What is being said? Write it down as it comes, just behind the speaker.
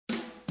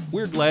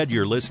We're glad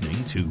you're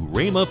listening to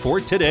Rhema for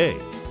Today.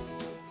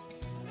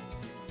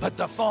 But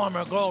the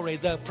former glory,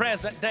 the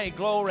present day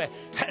glory,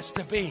 has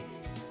to be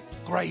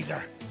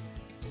greater.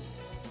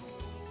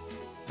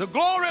 The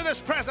glory of this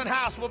present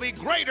house will be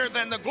greater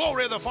than the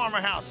glory of the former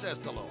house, says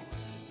the Lord.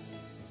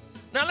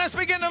 Now let's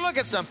begin to look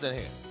at something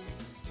here.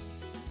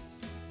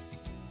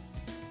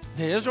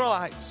 The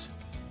Israelites.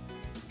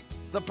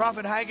 The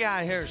prophet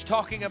Haggai here is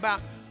talking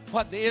about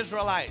what the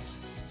Israelites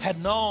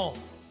had known.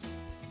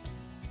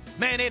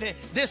 Man,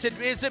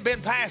 it's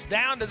been passed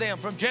down to them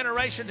from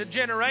generation to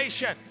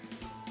generation.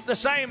 The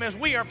same as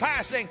we are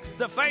passing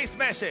the faith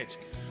message,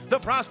 the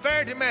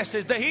prosperity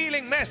message, the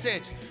healing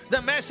message,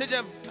 the message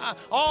of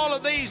all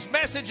of these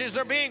messages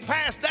are being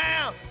passed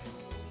down.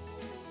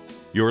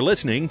 You're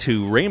listening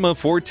to Rhema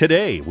for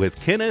Today with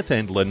Kenneth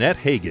and Lynette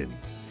Hagin.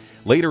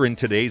 Later in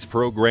today's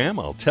program,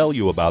 I'll tell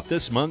you about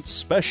this month's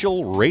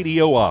special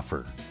radio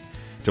offer.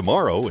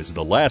 Tomorrow is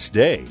the last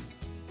day.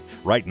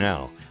 Right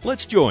now,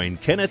 let's join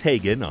Kenneth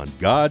Hagin on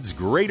God's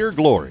greater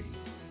glory.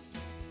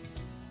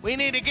 We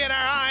need to get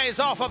our eyes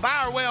off of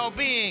our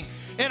well-being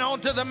and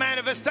onto the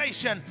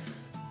manifestation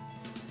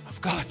of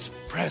God's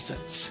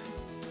presence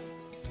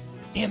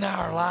in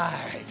our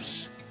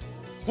lives,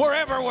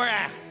 wherever we're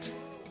at.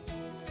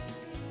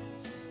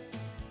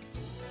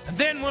 And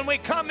then when we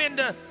come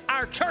into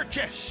our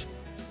churches,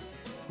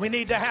 we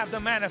need to have the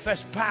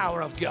manifest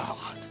power of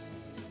God.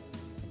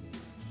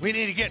 We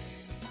need to get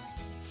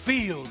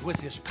filled with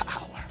His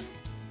power.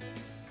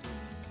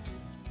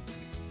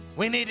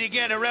 We need to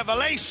get a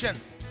revelation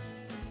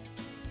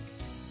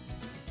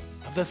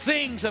of the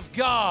things of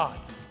God,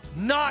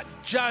 not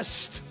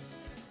just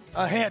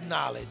a head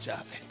knowledge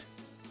of it.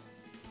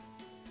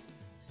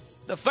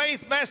 The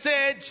faith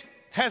message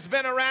has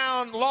been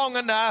around long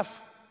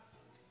enough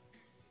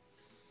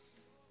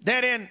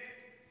that in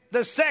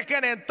the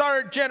second and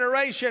third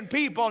generation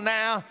people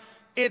now,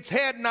 it's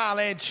head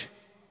knowledge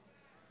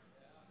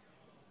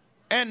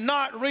and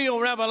not real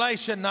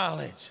revelation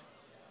knowledge.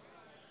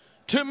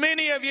 To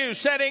many of you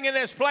sitting in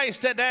this place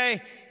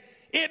today,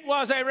 it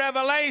was a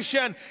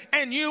revelation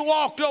and you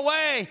walked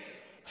away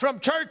from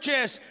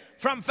churches,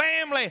 from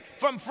family,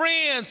 from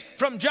friends,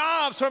 from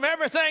jobs, from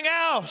everything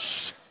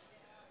else.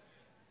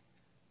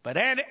 But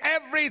in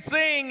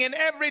everything, in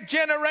every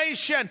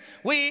generation,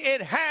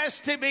 it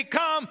has to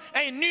become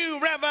a new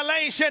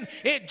revelation.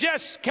 It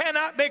just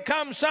cannot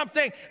become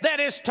something that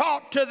is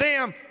taught to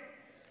them,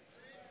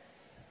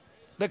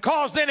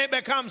 because then it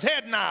becomes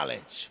head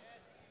knowledge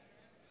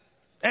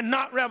and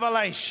not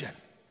revelation.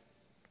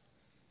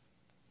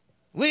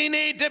 We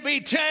need to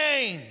be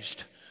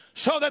changed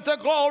so that the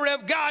glory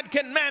of God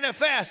can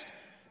manifest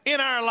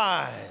in our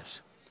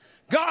lives.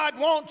 God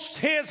wants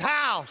His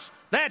house,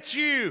 that's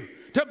you,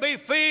 to be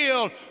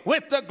filled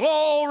with the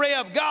glory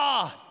of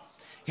God.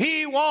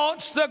 He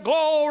wants the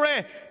glory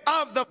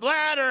of the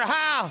latter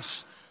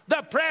house,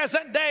 the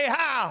present day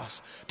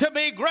house, to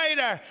be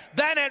greater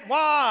than it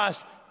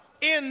was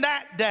in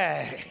that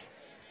day.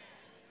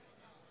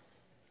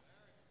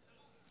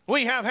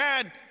 We have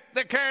had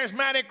the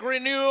charismatic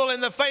renewal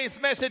and the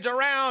faith message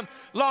around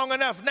long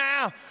enough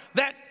now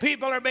that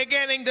people are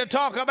beginning to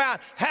talk about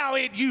how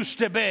it used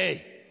to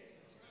be.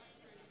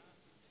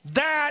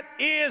 That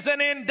is an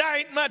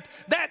indictment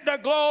that the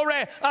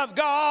glory of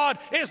God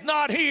is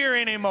not here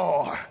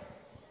anymore.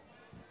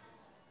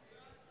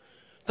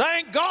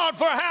 Thank God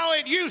for how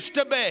it used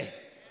to be.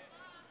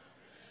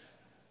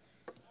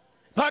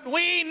 But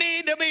we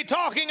need to be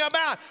talking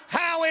about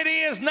how it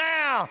is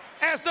now,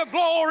 as the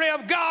glory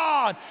of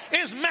God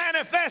is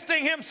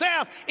manifesting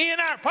Himself in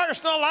our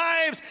personal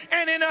lives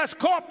and in us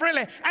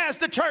corporately as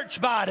the church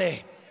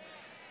body.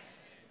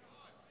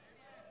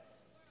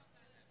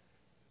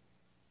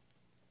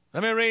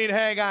 Let me read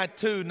Haggai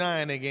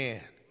 2:9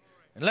 again.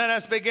 And let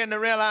us begin to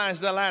realize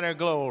the latter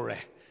glory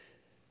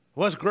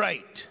was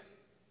great.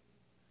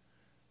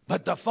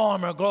 But the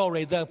former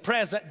glory, the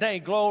present day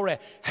glory,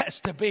 has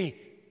to be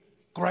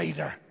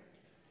greater.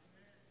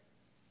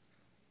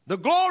 The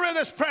glory of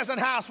this present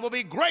house will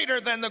be greater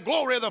than the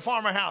glory of the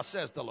former house,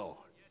 says the Lord.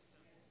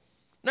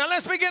 Now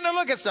let's begin to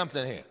look at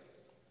something here.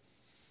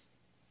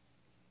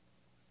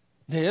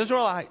 The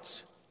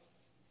Israelites.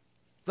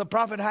 The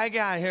prophet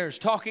Haggai here is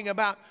talking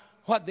about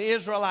what the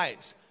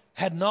Israelites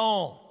had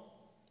known.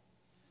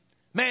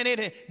 Man,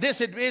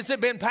 it's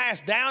been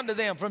passed down to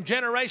them from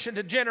generation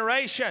to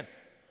generation.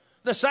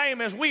 The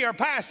same as we are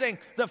passing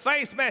the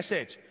faith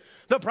message,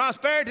 the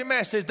prosperity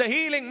message, the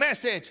healing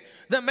message,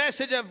 the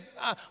message of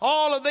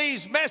all of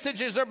these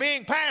messages are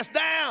being passed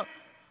down.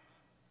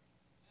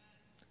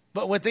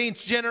 But with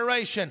each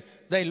generation,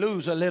 they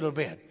lose a little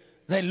bit.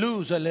 They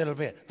lose a little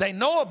bit. They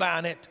know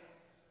about it.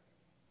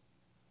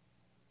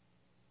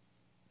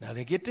 Now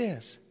they get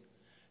this.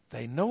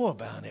 They know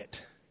about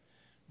it,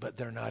 but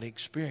they're not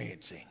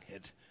experiencing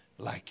it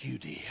like you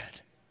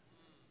did.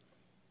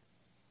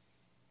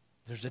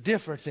 There's a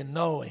difference in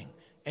knowing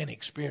and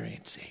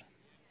experiencing.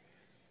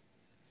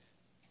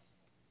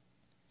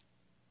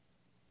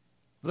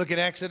 Look at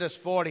Exodus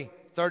 40,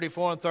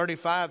 34 and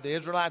 35. The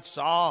Israelites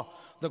saw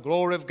the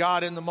glory of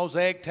God in the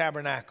Mosaic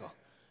tabernacle.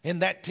 in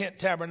that tent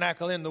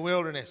tabernacle in the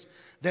wilderness.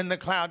 Then the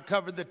cloud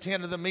covered the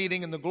tent of the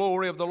meeting, and the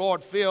glory of the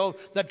Lord filled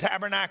the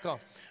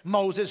tabernacle.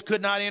 Moses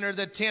could not enter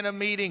the tent of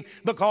meeting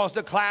because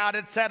the cloud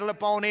had settled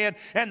upon it,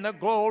 and the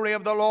glory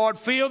of the Lord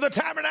filled the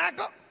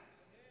tabernacle.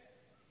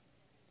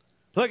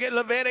 Look at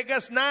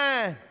Leviticus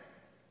 9,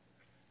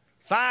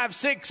 5,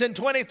 6, and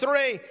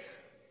 23.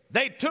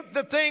 They took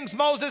the things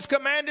Moses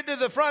commanded to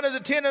the front of the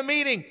tent of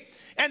meeting,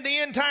 and the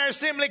entire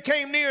assembly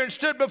came near and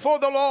stood before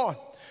the Lord.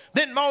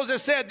 Then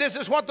Moses said, this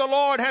is what the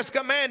Lord has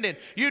commanded.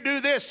 You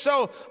do this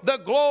so the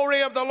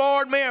glory of the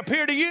Lord may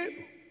appear to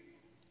you.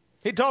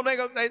 He told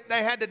them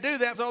they had to do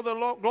that so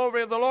the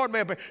glory of the Lord may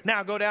appear.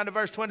 Now go down to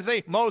verse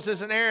 23. Moses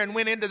and Aaron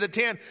went into the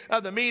tent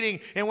of the meeting,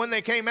 and when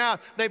they came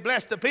out, they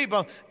blessed the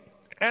people,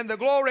 and the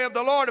glory of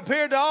the Lord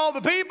appeared to all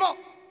the people.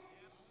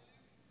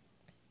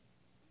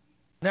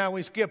 Now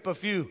we skip a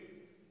few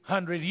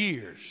hundred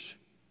years,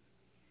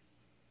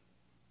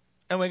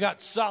 and we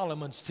got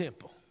Solomon's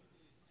temple.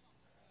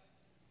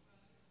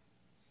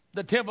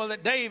 The temple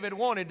that David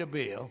wanted to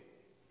build,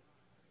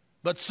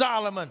 but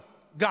Solomon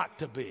got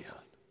to build.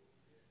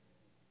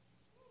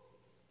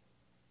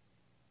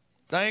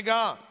 Thank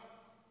God.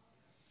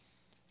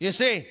 You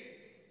see,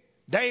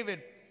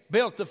 David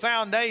built the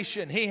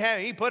foundation.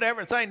 He put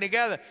everything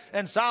together,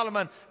 and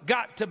Solomon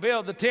got to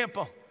build the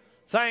temple.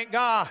 Thank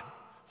God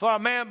for a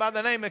man by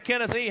the name of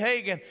Kenneth E.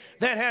 Hagin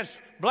that has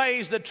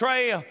blazed the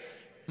trail.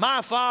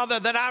 My father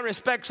that I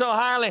respect so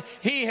highly,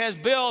 he has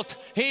built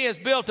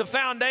a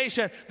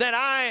foundation that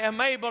I am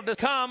able to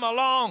come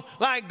along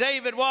like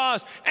David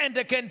was and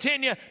to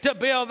continue to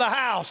build the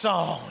house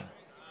on.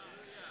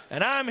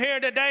 And I'm here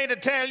today to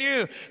tell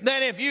you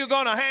that if you're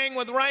going to hang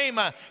with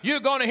Rhema, you're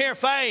going to hear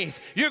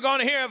faith. You're going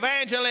to hear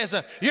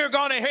evangelism. You're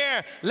going to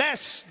hear,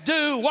 let's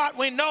do what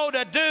we know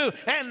to do,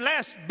 and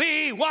let's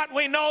be what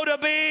we know to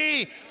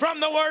be from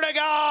the Word of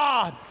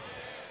God.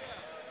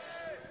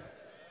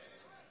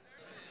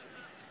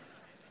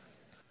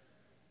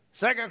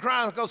 Second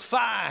Chronicles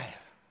 5.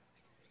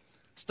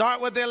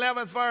 Start with the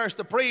 11th verse.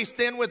 The priests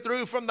then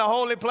withdrew from the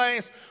holy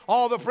place.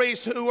 All the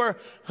priests who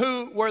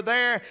were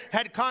there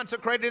had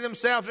consecrated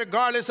themselves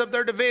regardless of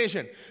their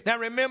division. Now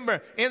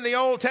remember, in the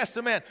Old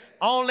Testament,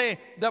 only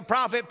the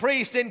prophet,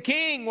 priest, and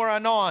king were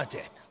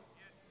anointed.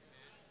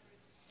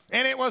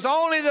 And it was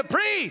only the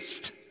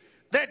priest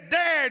that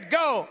dared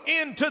go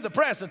into the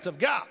presence of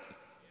God.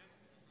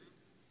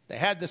 They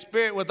had the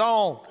Spirit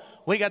within.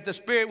 We got the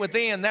Spirit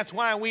within. That's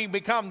why we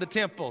become the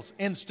temples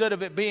instead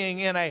of it being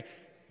in a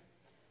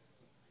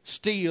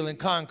steel and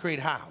concrete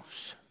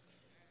house.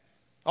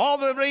 All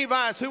the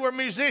Levites who were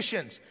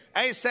musicians,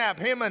 Asaph,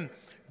 Heman,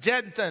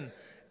 Jeduthun,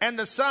 and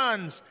the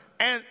sons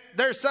and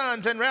their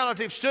sons and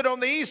relatives stood on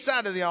the east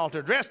side of the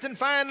altar, dressed in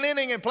fine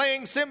linen and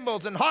playing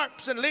cymbals and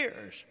harps and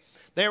lyres.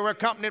 They were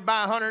accompanied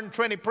by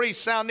 120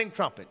 priests sounding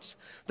trumpets.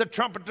 The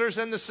trumpeters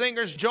and the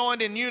singers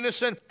joined in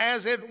unison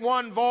as in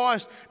one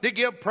voice to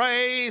give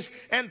praise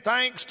and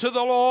thanks to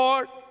the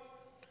Lord.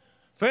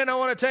 Friend, I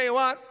want to tell you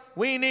what.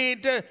 We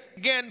need to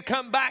again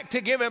come back to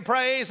giving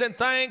praise and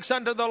thanks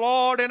unto the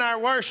Lord in our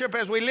worship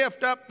as we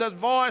lift up the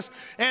voice,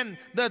 and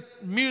the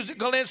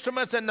musical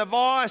instruments and the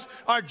voice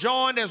are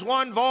joined as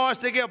one voice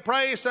to give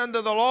praise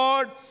unto the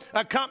Lord,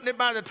 accompanied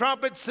by the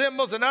trumpets,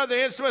 cymbals, and other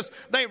instruments.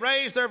 They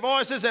raised their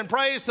voices in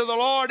praise to the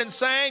Lord and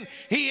sang,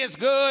 He is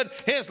good,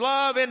 His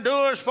love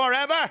endures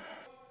forever.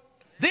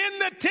 Then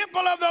the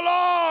temple of the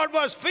Lord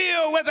was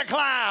filled with a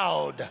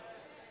cloud.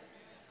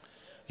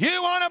 You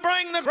want to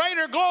bring the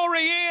greater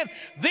glory in?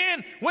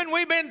 Then when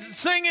we've been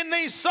singing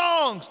these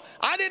songs,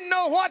 I didn't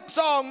know what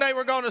song they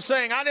were going to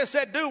sing. I just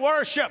said, do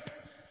worship.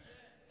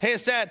 He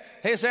said,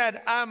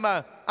 I'm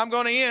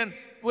going to end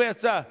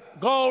with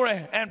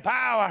glory and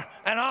power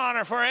and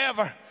honor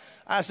forever.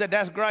 I said,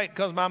 that's great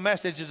because my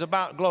message is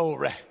about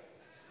glory.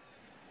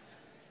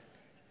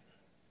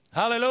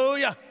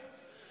 Hallelujah.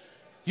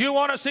 You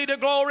want to see the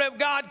glory of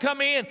God come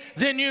in,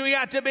 then you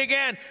got to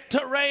begin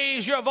to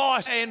raise your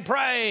voice in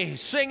praise,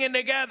 singing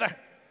together.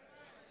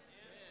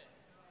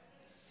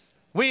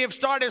 We have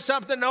started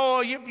something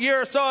a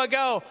year or so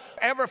ago.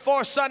 Every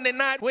fourth Sunday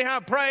night, we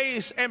have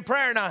praise and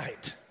prayer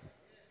night.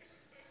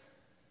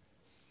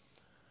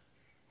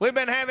 We've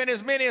been having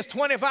as many as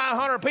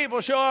 2,500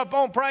 people show up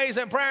on praise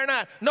and prayer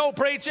night. No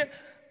preaching.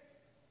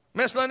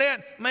 Miss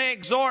Lynette may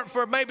exhort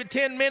for maybe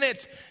 10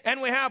 minutes,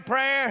 and we have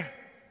prayer.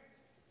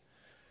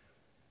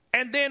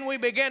 And then we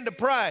begin to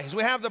praise.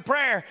 We have the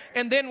prayer,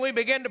 and then we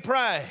begin to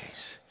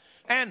praise.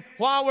 And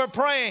while we're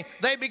praying,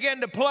 they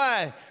begin to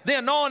play. The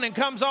anointing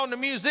comes on the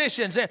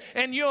musicians,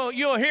 and you'll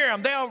hear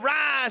them. They'll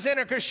rise in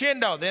a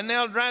crescendo. Then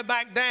they'll drive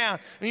back down,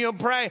 and you'll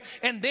pray.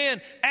 And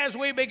then as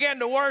we begin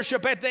to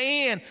worship at the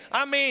end,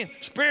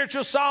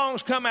 spiritual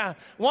songs come out.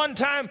 One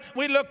time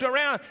we looked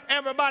around,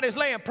 everybody's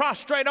laying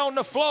prostrate on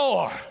the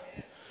floor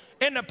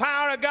in the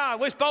power of God.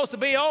 We're supposed to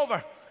be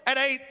over at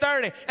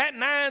 8:30. At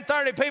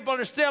 9:30, people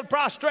are still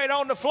prostrate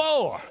on the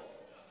floor.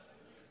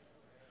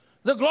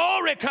 The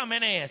glory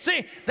coming in.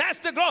 See, that's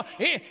the glory.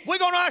 We're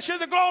going to usher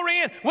the glory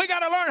in. We got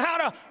to learn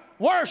how to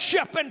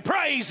worship and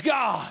praise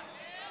God.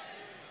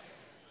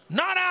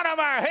 not out of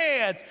our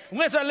heads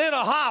with a little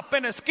hop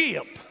and a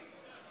skip.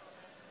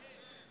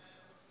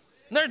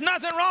 There's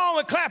nothing wrong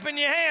with clapping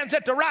your hands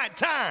at the right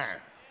time.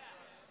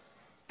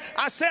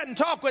 I sat and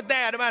talked with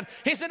Dad about it.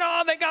 He said,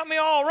 oh, they got me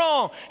all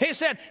wrong. He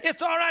said,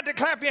 it's all right to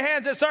clap your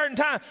hands at a certain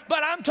time, but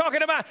I'm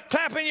talking about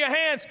clapping your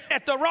hands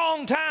at the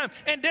wrong time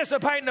and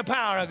dissipating the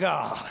power of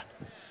God.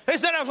 He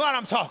said, that's what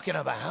I'm talking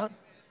about.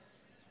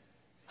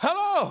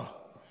 Hello.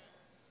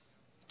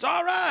 It's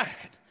all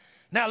right.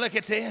 Now look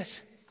at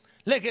this.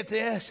 Look at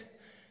this.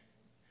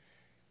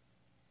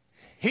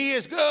 He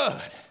is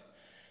good,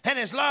 and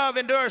his love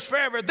endures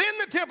forever. Then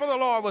the temple of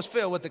the Lord was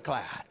filled with the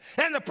cloud,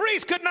 and the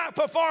priests could not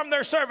perform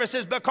their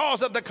services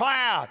because of the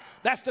cloud.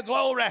 That's the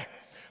glory.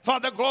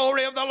 For the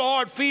glory of the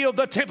Lord filled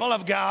the temple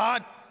of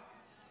God.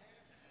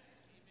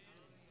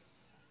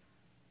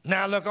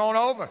 Now look on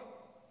over.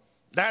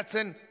 That's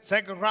in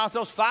 2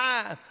 Chronicles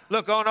 5.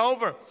 Look on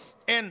over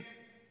in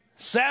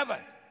 7.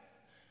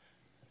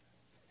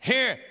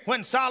 Here,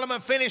 when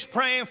Solomon finished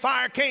praying,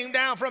 fire came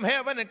down from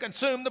heaven and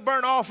consumed the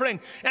burnt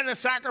offering and the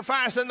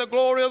sacrifice, and the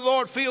glory of the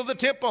Lord filled the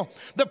temple.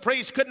 The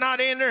priests could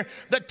not enter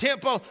the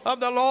temple of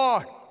the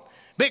Lord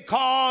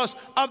because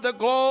of the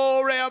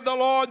glory of the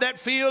Lord that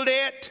filled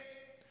it.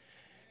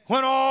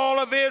 When all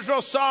of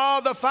Israel saw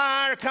the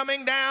fire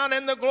coming down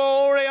and the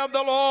glory of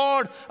the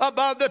Lord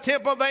above the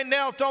temple, they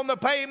knelt on the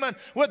pavement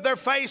with their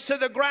face to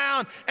the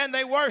ground, and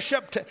they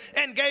worshiped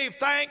and gave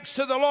thanks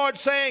to the Lord,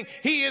 saying,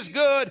 He is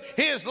good,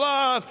 His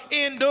love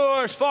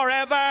endures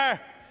forever.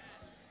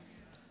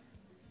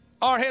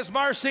 Or His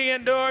mercy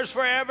endures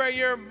forever,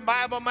 your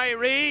Bible may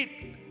read.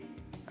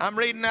 I'm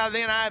reading out of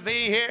the NIV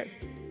here.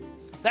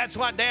 That's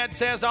what Dad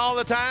says all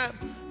the time.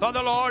 For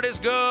the Lord is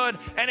good,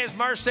 and His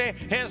mercy,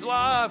 His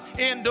love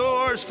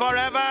endures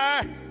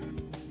forever.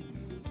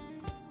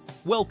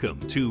 Welcome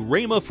to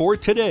Rhema for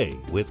Today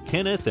with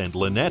Kenneth and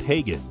Lynette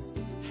Hagin.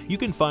 You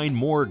can find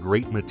more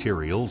great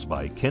materials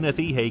by Kenneth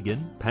E.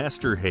 Hagin,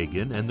 Pastor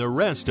Hagin, and the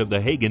rest of the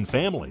Hagin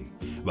family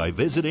by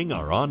visiting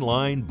our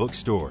online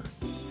bookstore.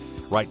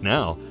 Right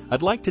now,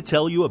 I'd like to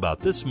tell you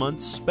about this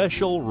month's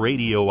special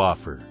radio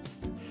offer,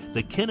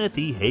 the Kenneth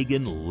E.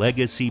 Hagin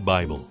Legacy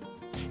Bible.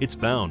 It's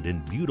bound in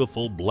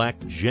beautiful black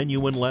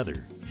genuine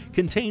leather,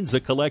 contains a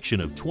collection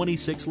of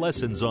 26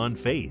 lessons on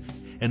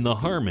faith and the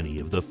harmony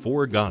of the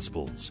 4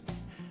 Gospels.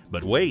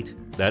 But wait,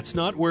 that's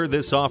not where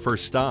this offer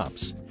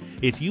stops.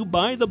 If you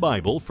buy the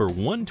Bible for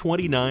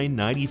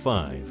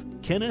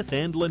 $129.95, Kenneth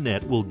and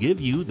Lynette will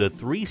give you the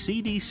 3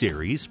 CD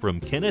series from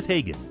Kenneth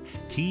Hagin,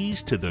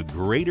 Keys to the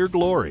Greater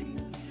Glory,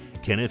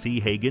 Kenneth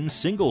E. Hagin's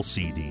single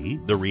CD,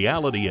 The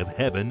Reality of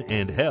Heaven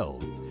and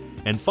Hell,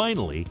 and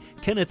finally,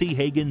 Kenneth E.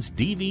 Hagin's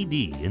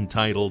DVD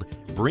entitled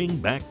Bring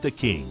Back the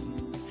King.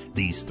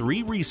 These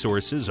 3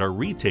 resources are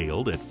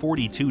retailed at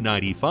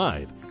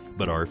 $42.95,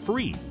 but are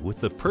free with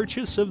the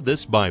purchase of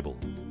this Bible.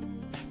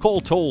 Call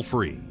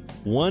toll-free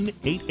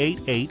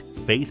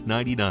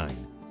 1-888-FAITH-99.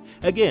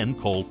 Again,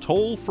 call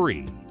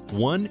toll-free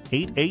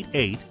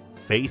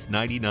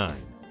 1-888-FAITH-99.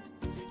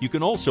 You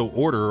can also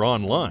order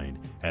online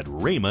at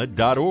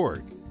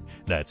rhema.org.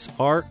 That's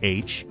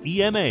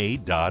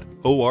rhema.org.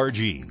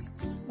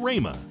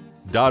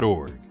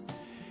 rhema.org.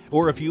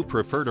 Or if you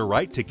prefer to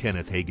write to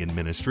Kenneth Hagin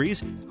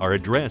Ministries, our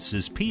address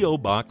is P.O.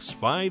 Box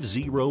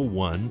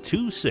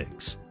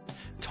 50126,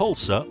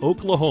 Tulsa,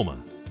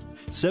 Oklahoma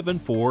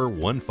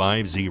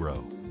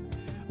 74150.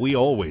 We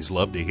always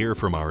love to hear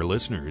from our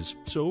listeners,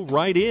 so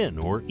write in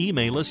or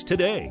email us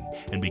today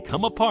and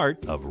become a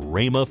part of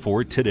Rhema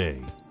for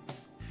Today.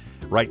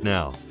 Right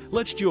now,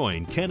 let's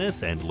join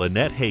Kenneth and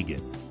Lynette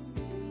Hagin.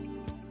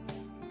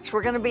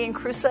 We're going to be in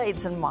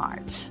Crusades in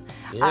March.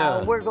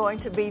 Yeah. We're going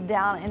to be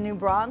down in New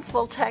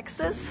Braunfels,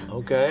 Texas.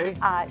 Okay.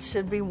 It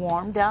should be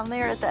warm down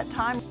there at that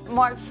time.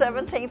 March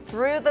 17th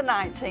through the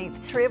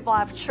 19th, Tree of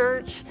Life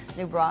Church,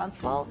 New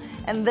Braunfels.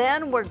 And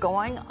then we're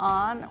going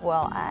on,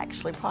 well,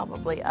 actually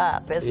probably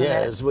up, isn't it?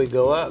 As we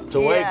go up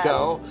to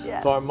Waco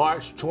yes. for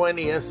March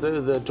 20th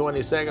through the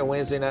 22nd,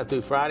 Wednesday night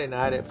through Friday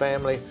night at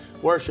Family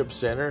Worship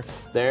Center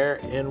there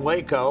in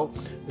Waco.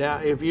 Now,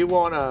 if you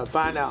want to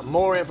find out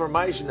more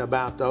information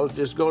about those,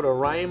 just go to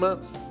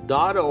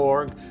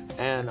rhema.org,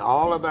 and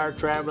all of our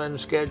traveling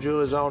schedule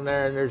is on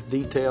there, and there's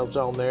details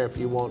on there if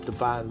you want to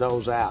find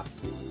those out.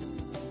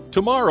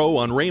 Tomorrow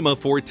on Rhema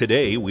for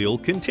Today, we'll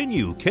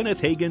continue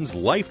Kenneth Hagin's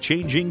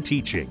life-changing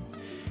teaching.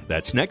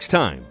 That's next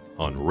time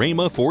on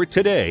Rhema for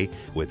Today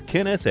with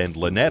Kenneth and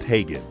Lynette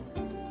Hagin.